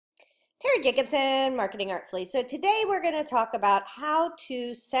Terry Jacobsen, Marketing Artfully. So today we're going to talk about how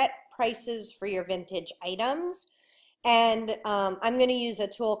to set prices for your vintage items. And I'm going to use a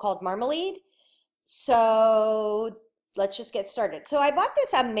tool called Marmalade. So let's just get started. So I bought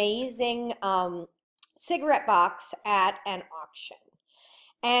this amazing cigarette box at an auction.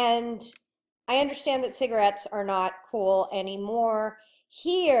 And I understand that cigarettes are not cool anymore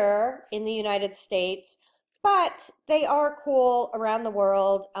here in the United States, but they are cool around the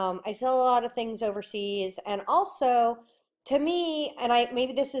world. I sell a lot of things overseas, and also to me, and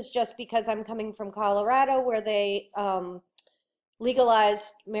maybe this is just because I'm coming from Colorado where they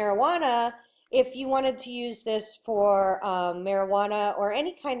legalized marijuana. If you wanted to use this for marijuana or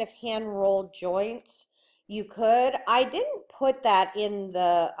any kind of hand-rolled joints, you could. I didn't put that in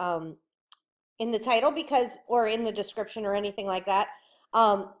the title because, or in the description or anything like that,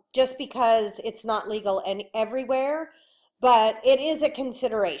 just because it's not legal everywhere, but it is a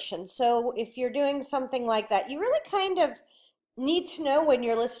consideration. So if you're doing something like that, you really kind of need to know when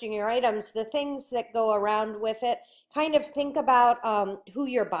you're listing your items, the things that go around with it. Kind of think about who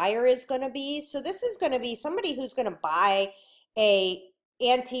your buyer is going to be. So this is going to be somebody who's going to buy a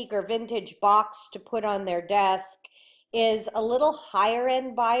antique or vintage box to put on their desk is a little higher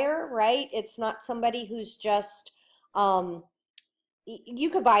end buyer, right? It's not somebody who's just, you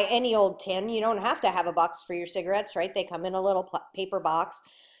could buy any old tin. You don't have to have a box for your cigarettes, right? They come in a little paper box.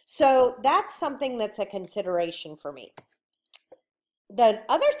 So that's something that's a consideration for me. The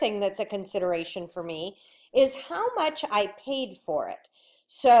other thing that's a consideration for me is how much I paid for it.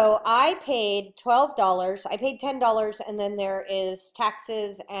 So I paid $12, I paid $10, and then there is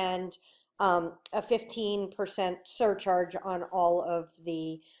taxes and a 15% surcharge on all of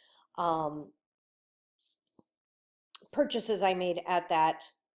the purchases I made at that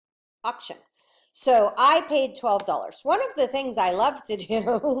auction. So I paid $12. One of the things I love to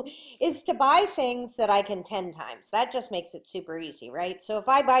do is to buy things that I can 10 times. That just makes it super easy, right? So if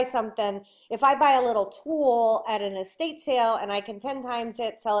I buy something, if I buy a little tool at an estate sale and I can 10 times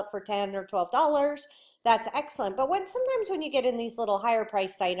it, sell it for $10 or $12, that's excellent. But sometimes when you get in these little higher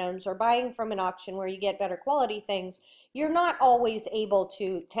priced items or buying from an auction where you get better quality things, you're not always able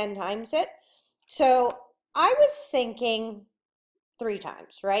to 10 times it. So I was thinking 3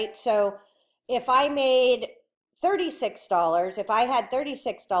 times, right? So if I made $36, if I had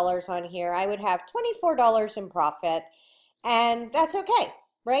 $36 on here, I would have $24 in profit, and that's okay,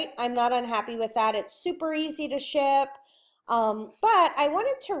 right? I'm not unhappy with that. It's super easy to ship, but I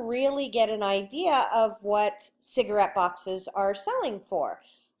wanted to really get an idea of what cigarette boxes are selling for.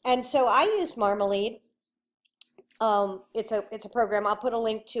 And so I used Marmalade. It's a program. I'll put a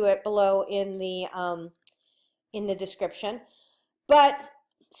link to it below in the description. But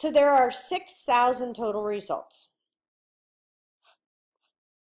so there are 6,000 total results.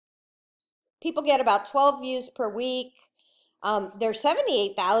 People get about 12 views per week. There's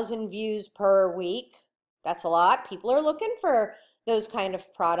 78,000 views per week. That's a lot. People are looking for those kind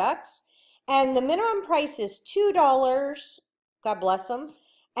of products. And the minimum price is $2. God bless them.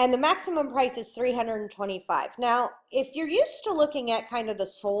 And the maximum price is $325. Now, if you're used to looking at kind of the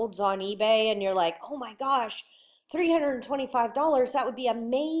solds on eBay and you're like, oh my gosh, $325, that would be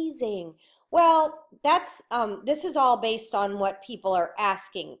amazing. Well, that's this is all based on what people are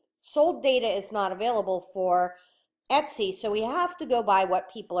asking. Sold data is not available for Etsy, so we have to go by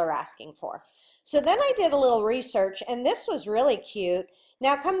what people are asking for. So then I did a little research, and this was really cute.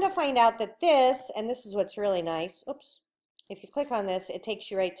 Now come to find out that this, and this is what's really nice. Oops. If you click on this, it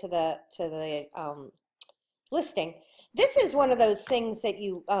takes you right to the listing. This is one of those things that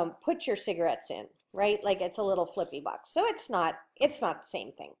you put your cigarettes in, right? Like it's a little flippy box. So it's not the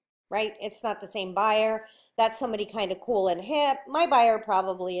same thing, right? It's not the same buyer. That's somebody kind of cool and hip. My buyer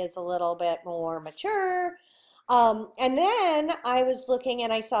probably is a little bit more mature. And then I was looking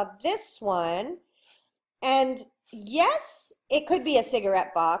and I saw this one, and yes, it could be a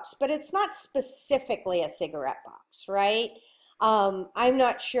cigarette box, but it's not specifically a cigarette box, right? I'm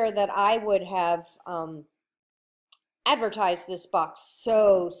not sure that I would have advertised this box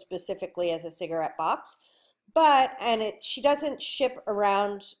so specifically as a cigarette box, but she doesn't ship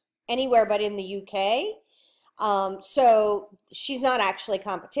around anywhere but in the UK. So she's not actually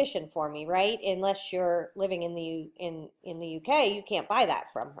competition for me, right? Unless you're living in the UK, you can't buy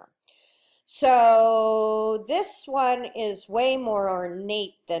that from her. So this one is way more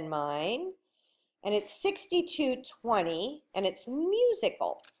ornate than mine, and it's $62.20, and it's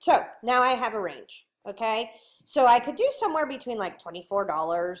musical. So now I have a range, okay? So I could do somewhere between like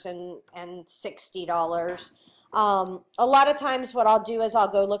 $24 and $60. A lot of times what I'll do is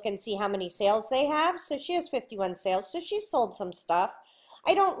I'll go look and see how many sales they have. So she has 51 sales, so she's sold some stuff.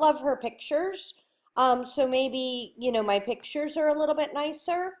 I don't love her pictures. So maybe, you know, my pictures are a little bit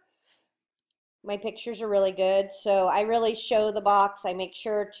nicer. My pictures are really good. So I really show the box. I make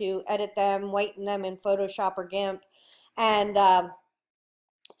sure to edit them, whiten them in Photoshop or GIMP. And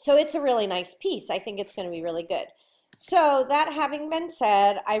so it's a really nice piece. I think it's going to be really good. So that having been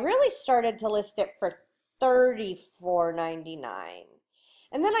said, I really started to list it for $34.99.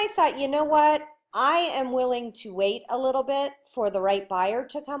 And then I thought, you know what? I am willing to wait a little bit for the right buyer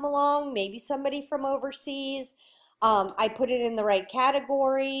to come along, maybe somebody from overseas. I put it in the right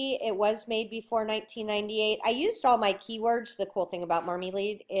category. It was made before 1998. I used all my keywords. The cool thing about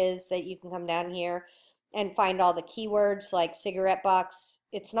Marmy is that you can come down here and find all the keywords like cigarette box.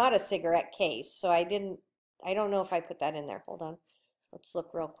 It's not a cigarette case, so I don't know if I put that in there. Hold on. Let's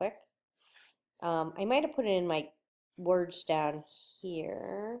look real quick. I might have put it in my words down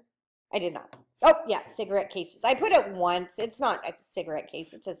here. I did not. Oh, yeah, cigarette cases. I put it once. It's not a cigarette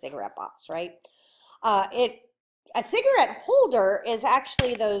case. It's a cigarette box, right? A cigarette holder is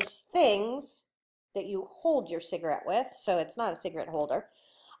actually those things that you hold your cigarette with, so it's not a cigarette holder.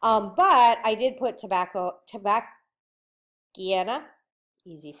 But I did put tobacco,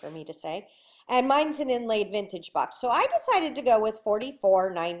 easy for me to say, and mine's an inlaid vintage box. So I decided to go with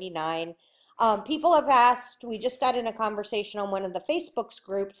 $44.99. People have asked, we just got in a conversation on one of the Facebook's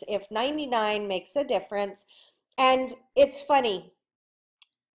groups, if 99 makes a difference. And it's funny,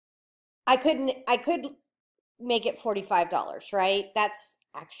 I could make it $45, right? That's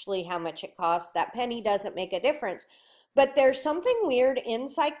actually how much it costs. That penny doesn't make a difference. But there's something weird in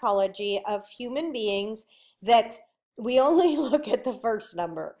psychology of human beings that we only look at the first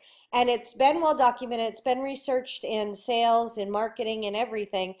number. And it's been well documented. It's been researched in sales, in marketing, and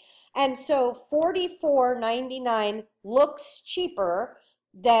everything. And so $44.99 looks cheaper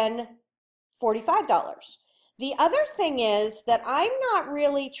than $45. The other thing is that I'm not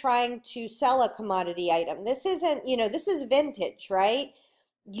really trying to sell a commodity item. This isn't, you know, this is vintage, right?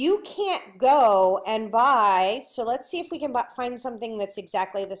 You can't go and buy, so let's see if we can find something that's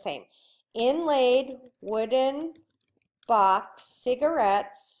exactly the same. Inlaid wooden box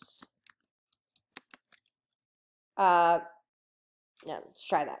cigarettes. No, let's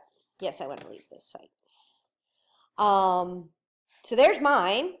try that. Yes, I want to leave this site. So there's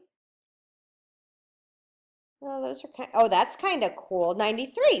mine. Oh, those are oh, that's kind of cool.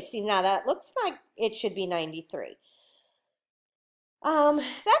 93. See, now that looks like it should be 93.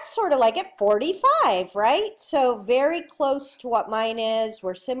 That's sort of like at 45, right? So very close to what mine is.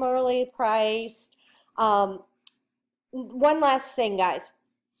 We're similarly priced. One last thing, guys.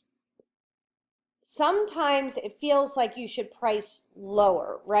 Sometimes it feels like you should price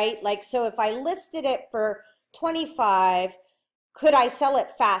lower, right? Like, so if I listed it for 25, could I sell it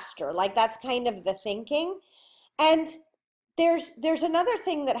faster? Like, that's kind of the thinking. And there's another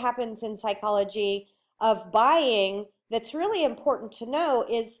thing that happens in psychology of buying that's really important to know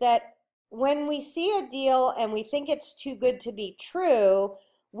is that when we see a deal and we think it's too good to be true,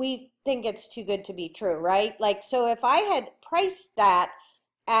 we think it's too good to be true, right? Like, so if I had priced that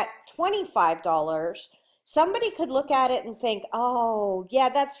at $25, somebody could look at it and think, oh, yeah,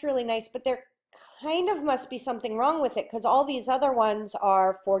 that's really nice, but there kind of must be something wrong with it because all these other ones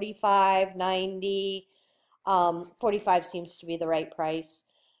are 45, 90, 45 seems to be the right price,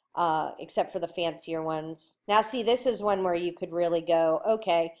 except for the fancier ones. Now, see, this is one where you could really go,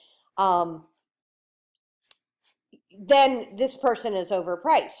 okay, then this person is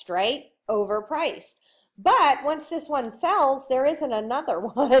overpriced, right? Overpriced. But once this one sells, there isn't another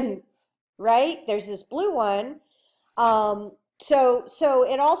one, right? There's this blue one. So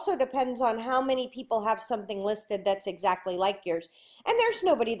it also depends on how many people have something listed that's exactly like yours. And there's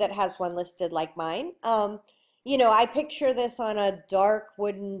nobody that has one listed like mine. You know, I picture this on a dark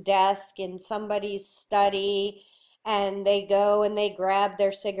wooden desk in somebody's study, and they go and they grab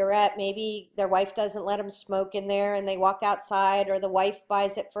their cigarette. Maybe their wife doesn't let them smoke in there, and they walk outside, or the wife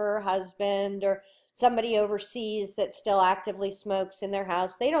buys it for her husband, or somebody overseas that still actively smokes in their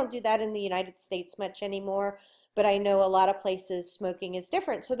house. They don't do that in the United States much anymore, but I know a lot of places smoking is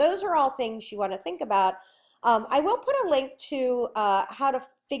different. So those are all things you want to think about. I will put a link to how to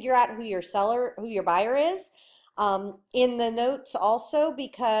figure out who your buyer is in the notes also,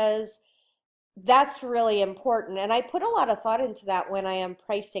 because that's really important. And I put a lot of thought into that when I am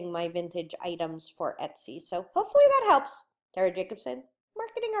pricing my vintage items for Etsy. So hopefully that helps. Tara Jacobsen,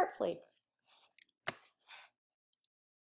 Marketing Artfully.